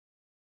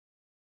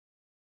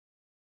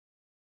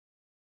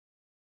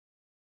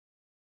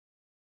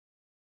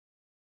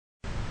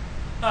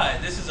Hi,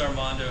 this is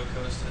Armando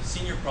Acosta,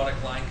 Senior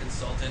Product Line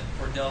Consultant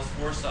for Dell's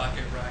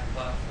 4-socket rack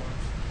platforms.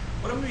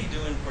 What I'm going to be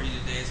doing for you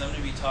today is I'm going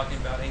to be talking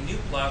about a new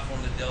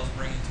platform that Dell's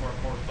bringing to our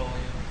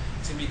portfolio.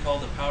 It's going to be called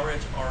the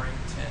PowerEdge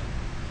R810.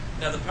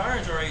 Now the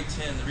PowerEdge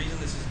R810, the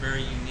reason this is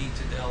very unique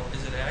to Dell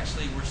is that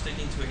actually we're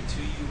sticking to a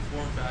 2U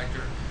form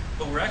factor,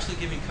 but we're actually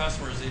giving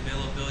customers the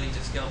availability to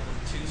scale from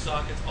 2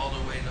 sockets all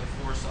the way to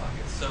 4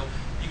 sockets. So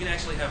you can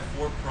actually have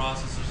 4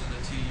 processors in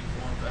the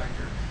 2U form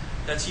factor.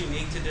 That's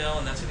unique to Dell,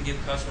 and that's going to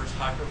give customers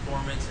high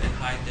performance and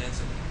high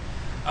density.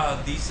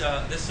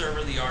 This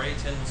server, the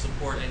R810, will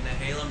support a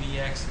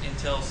nehalem-ex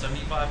Intel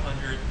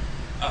 7500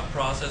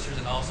 processors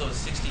and also a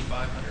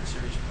 6500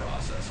 series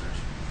processors.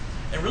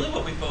 And really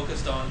what we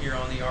focused on here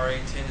on the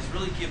R810 is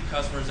really give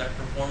customers that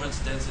performance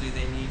density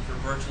they need for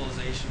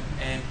virtualization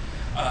and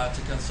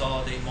to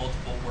consolidate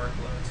multiple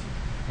workloads.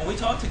 When we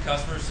talk to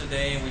customers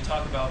today and we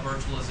talk about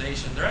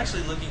virtualization, they're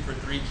actually looking for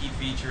 3 key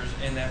features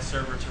in that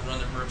server to run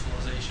their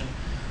virtualization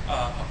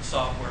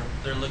software.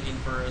 They're looking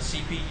for a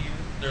CPU,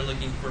 they're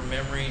looking for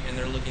memory, and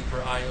they're looking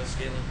for I/O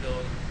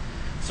scalability.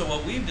 So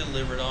what we've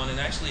delivered on, and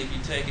actually if you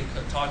take and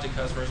talk to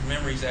customers,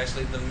 memory is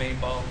actually the main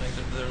bottleneck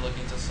that they're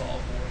looking to solve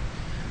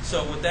for.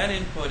 So with that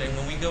input, and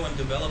when we go and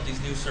develop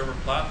these new server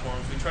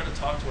platforms, we try to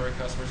talk to our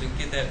customers and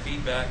get that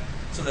feedback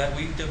so that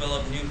we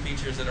develop new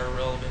features that are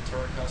relevant to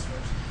our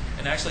customers.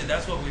 And actually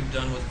that's what we've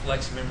done with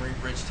Flex Memory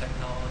Bridge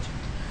technology.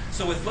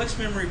 So with Flex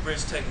Memory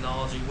Bridge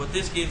technology, what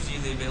this gives you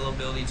the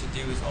availability to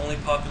do is only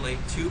populate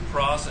 2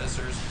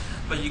 processors,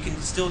 but you can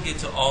still get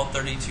to all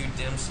 32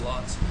 DIMM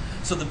slots.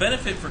 So the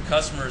benefit for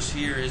customers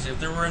here is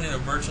if they're running a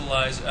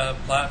virtualized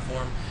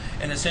platform,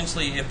 and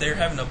essentially if they're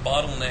having a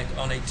bottleneck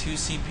on a 2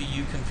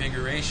 CPU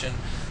configuration,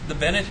 the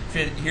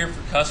benefit here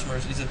for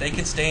customers is that they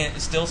can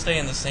still stay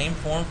in the same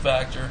form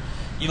factor,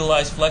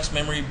 utilize Flex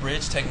Memory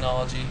Bridge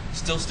technology,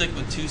 still stick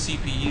with 2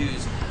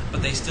 CPUs,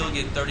 but they still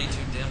get 32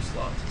 DIMM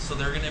slots. So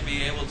they're going to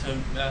be able to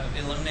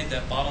eliminate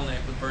that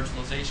bottleneck with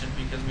virtualization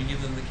because we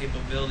give them the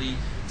capability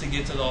to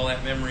get to all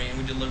that memory and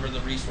we deliver the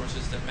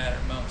resources that matter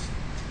most.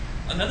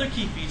 Another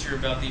key feature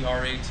about the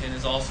R810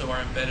 is also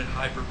our embedded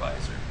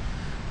hypervisor.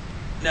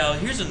 Now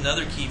here's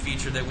another key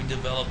feature that we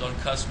developed on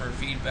customer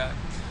feedback.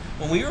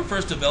 When we were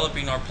first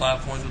developing our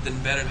platforms with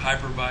embedded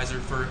hypervisor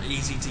for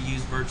easy to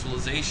use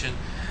virtualization,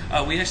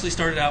 we actually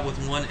started out with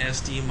one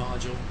SD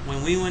module.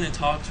 When we went and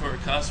talked to our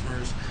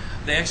customers,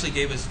 they actually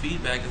gave us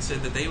feedback and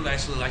said that they would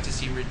actually like to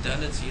see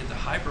redundancy at the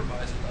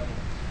hypervisor level.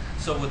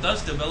 So with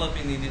us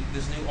developing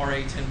this new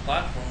R810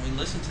 platform, we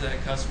listened to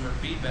that customer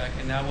feedback,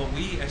 and now what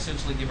we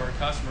essentially give our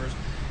customers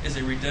is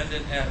a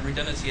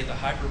redundancy at the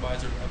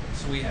hypervisor level.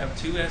 So we have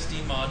 2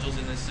 SD modules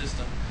in this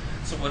system.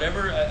 So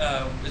whatever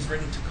is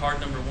written to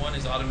card number 1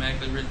 is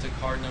automatically written to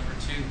card number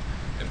 2.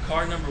 If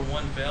card number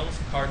 1 fails,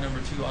 card number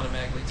 2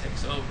 automatically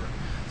takes over.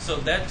 So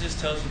that just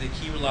tells you the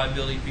key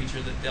reliability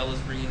feature that Dell is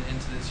bringing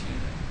into this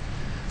unit.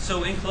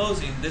 So in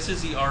closing, this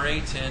is the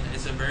R810.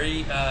 It's a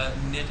very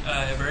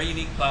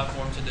unique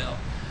platform to Dell.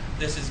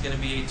 This is going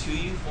to be a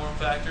 2U form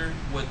factor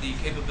with the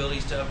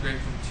capabilities to upgrade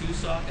from 2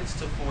 sockets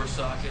to 4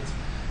 sockets.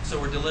 So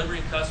we're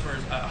delivering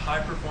customers high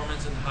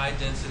performance and high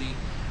density,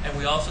 and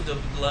we also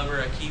deliver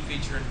a key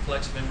feature in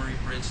Flex Memory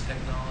Bridge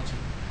technology.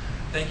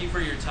 Thank you for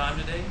your time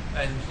today,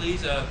 and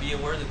please be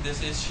aware that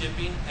this is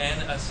shipping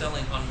and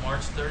selling on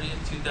March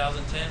 30th,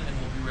 2010, and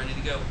we'll be ready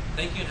to go.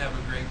 Thank you and have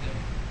a great day.